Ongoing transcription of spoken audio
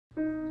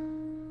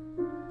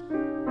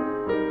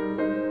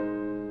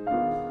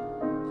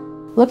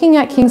Looking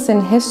at Kingston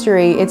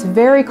history, it's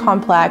very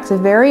complex,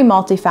 very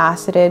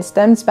multifaceted,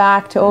 stems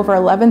back to over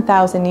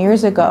 11,000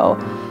 years ago,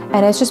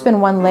 and it's just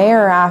been one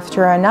layer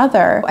after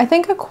another. I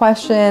think a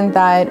question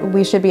that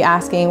we should be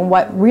asking,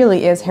 what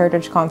really is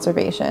heritage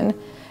conservation?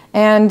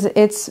 And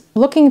it's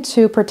looking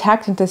to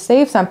protect and to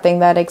save something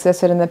that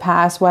existed in the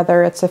past,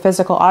 whether it's a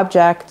physical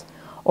object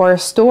or a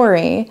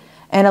story,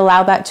 and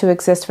allow that to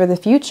exist for the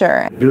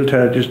future. Built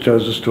heritage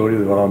tells the story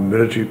of our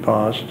military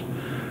past,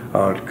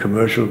 our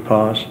commercial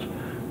past,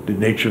 the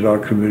nature of our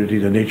community,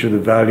 the nature of the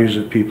values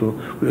of people,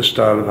 the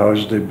style of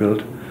houses they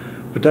built.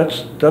 But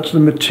that's the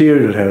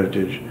material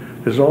heritage.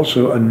 There's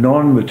also a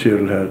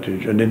non-material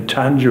heritage, an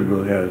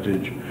intangible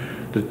heritage.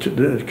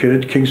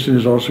 Kingston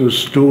is also a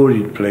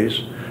storied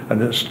place,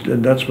 and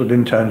that's what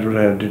intangible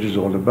heritage is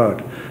all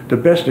about. The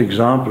best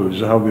example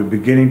is how we're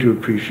beginning to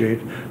appreciate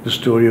the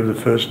story of the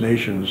First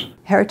Nations.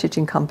 Heritage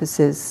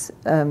encompasses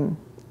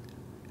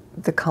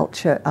the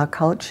culture, our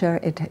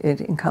culture.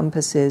 It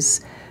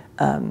encompasses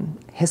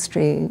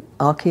history,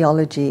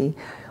 archaeology,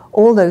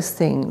 all those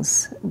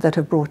things that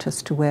have brought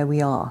us to where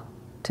we are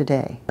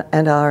today.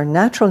 And our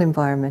natural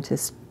environment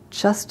is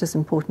just as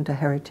important a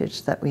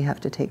heritage that we have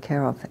to take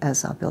care of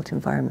as our built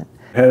environment.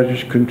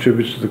 Heritage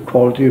contributes to the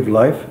quality of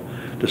life,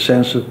 the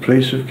sense of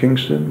place of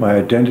Kingston. My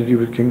identity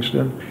with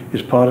Kingston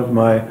is part of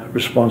my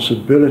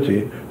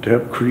responsibility to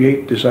help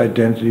create this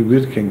identity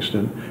with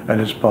Kingston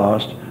and its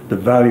past, the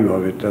value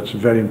of it. That's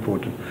very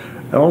important.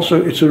 And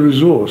also, it's a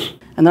resource.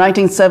 And the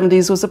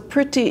 1970s was a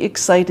pretty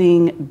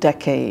exciting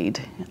decade.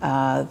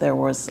 There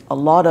was a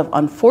lot of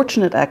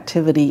unfortunate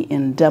activity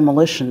in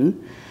demolition,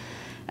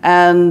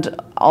 and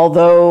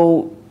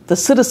although the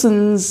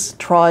citizens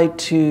tried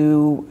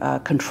to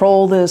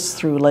control this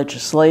through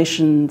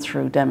legislation,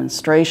 through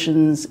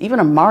demonstrations, even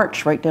a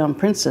march right down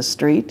Princess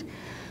Street,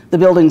 the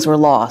buildings were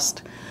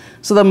lost.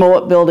 So the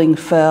Mowat building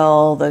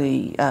fell,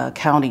 the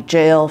county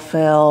jail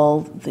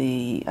fell,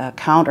 the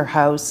counter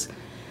house.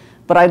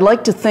 But I'd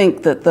like to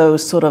think that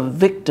those sort of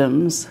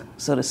victims,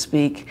 so to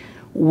speak,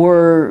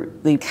 were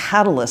the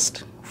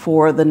catalyst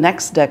for the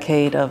next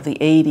decade of the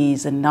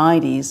 80s and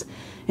 90s,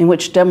 in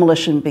which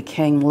demolition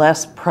became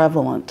less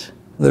prevalent.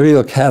 The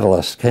real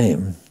catalyst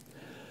came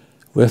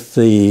with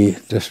the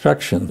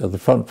destruction of the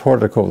front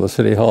portico of the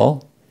City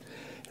Hall.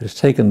 It was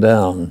taken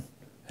down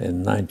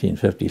in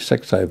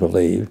 1956, I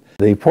believe.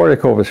 The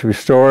portico was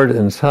restored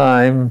in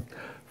time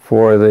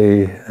for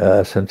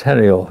the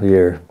centennial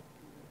year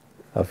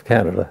of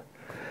Canada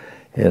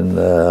in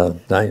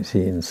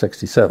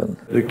 1967.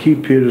 The key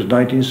period is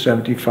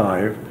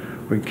 1975,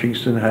 when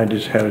Kingston had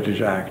its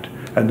Heritage Act.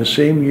 And the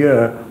same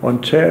year,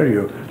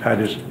 Ontario had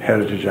its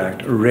Heritage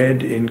Act,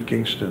 read in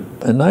Kingston.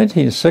 In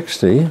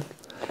 1960,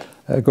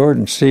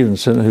 Gordon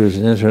Stevenson, who's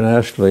an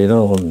internationally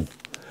known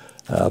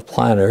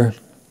planner,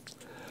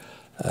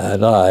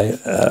 and I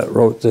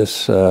wrote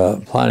this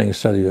planning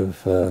study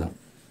of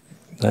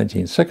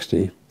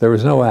 1960. There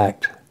was no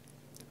act.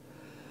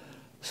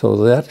 So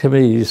that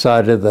committee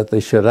decided that they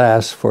should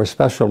ask for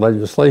special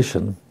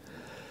legislation,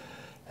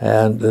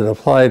 and it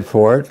applied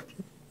for it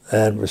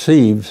and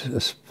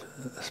received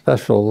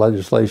special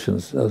legislation.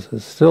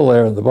 It's still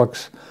there in the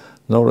books,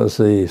 known as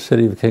the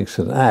City of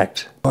Kingston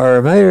Act.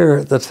 Our mayor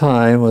at the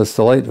time was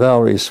the late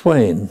Valerie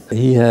Swain.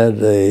 He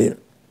had a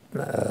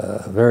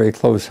very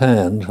close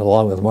hand,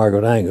 along with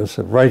Margaret Angus,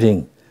 of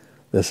writing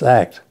this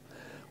act,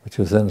 which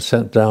was then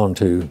sent down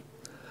to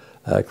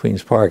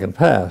Queen's Park and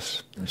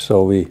passed.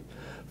 So we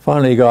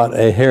finally got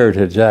a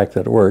Heritage Act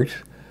that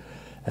worked,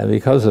 and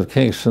because of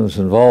Kingston's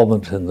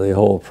involvement in the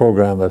whole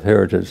program of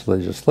heritage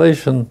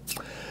legislation,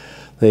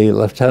 the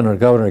Lieutenant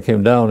Governor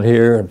came down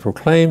here and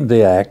proclaimed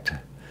the act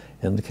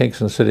in the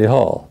Kingston City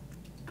Hall.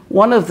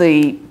 One of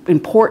the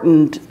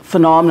important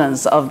phenomena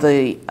of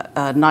the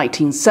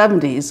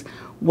 1970s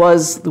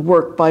was the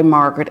work by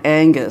Margaret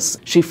Angus.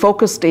 She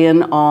focused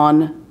in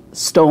on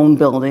stone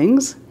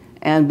buildings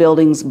and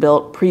buildings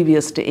built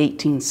previous to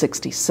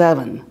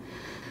 1867.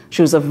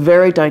 She was a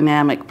very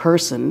dynamic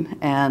person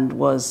and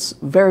was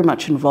very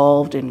much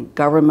involved in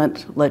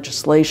government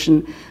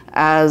legislation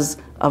as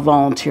a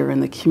volunteer in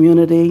the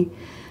community,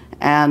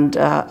 and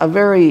a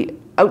very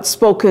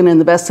outspoken, in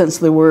the best sense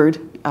of the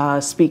word,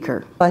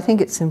 speaker. I think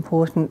it's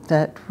important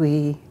that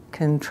we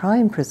can try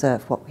and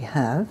preserve what we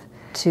have,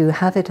 to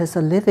have it as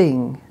a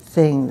living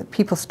thing that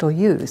people still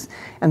use.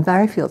 And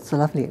Barryfield's a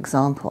lovely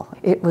example.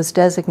 It was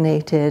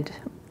designated,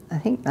 I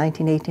think,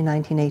 1980,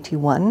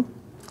 1981.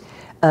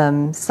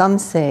 Some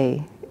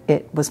say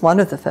it was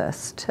one of the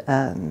first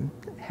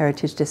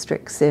heritage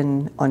districts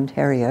in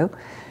Ontario,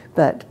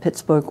 but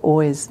Pittsburgh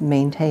always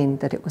maintained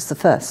that it was the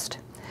first.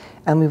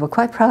 And we were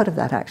quite proud of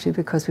that, actually,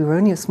 because we were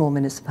only a small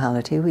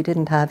municipality. We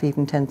didn't have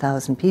even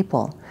 10,000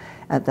 people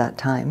at that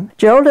time.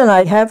 Gerald and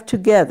I have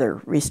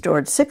together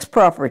restored 6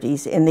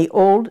 properties in the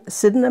old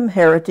Sydenham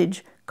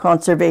Heritage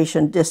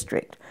Conservation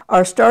District.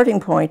 Our starting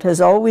point has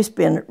always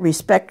been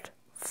respect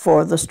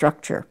for the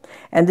structure,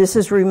 and this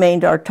has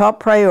remained our top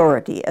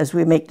priority as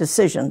we make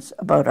decisions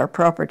about our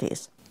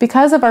properties.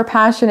 Because of our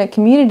passionate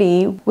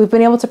community, we've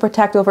been able to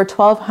protect over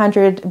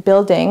 1,200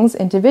 buildings,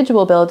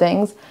 individual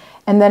buildings,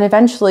 and then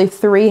eventually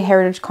 3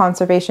 heritage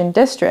conservation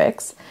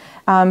districts.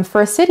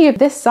 For a city of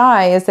this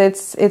size,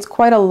 it's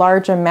quite a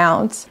large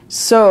amount.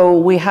 So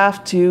we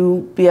have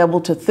to be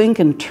able to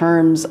think in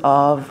terms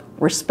of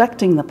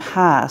respecting the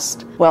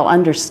past while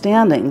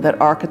understanding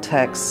that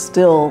architects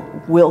still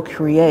will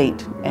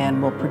create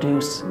and will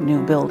produce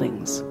new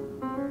buildings.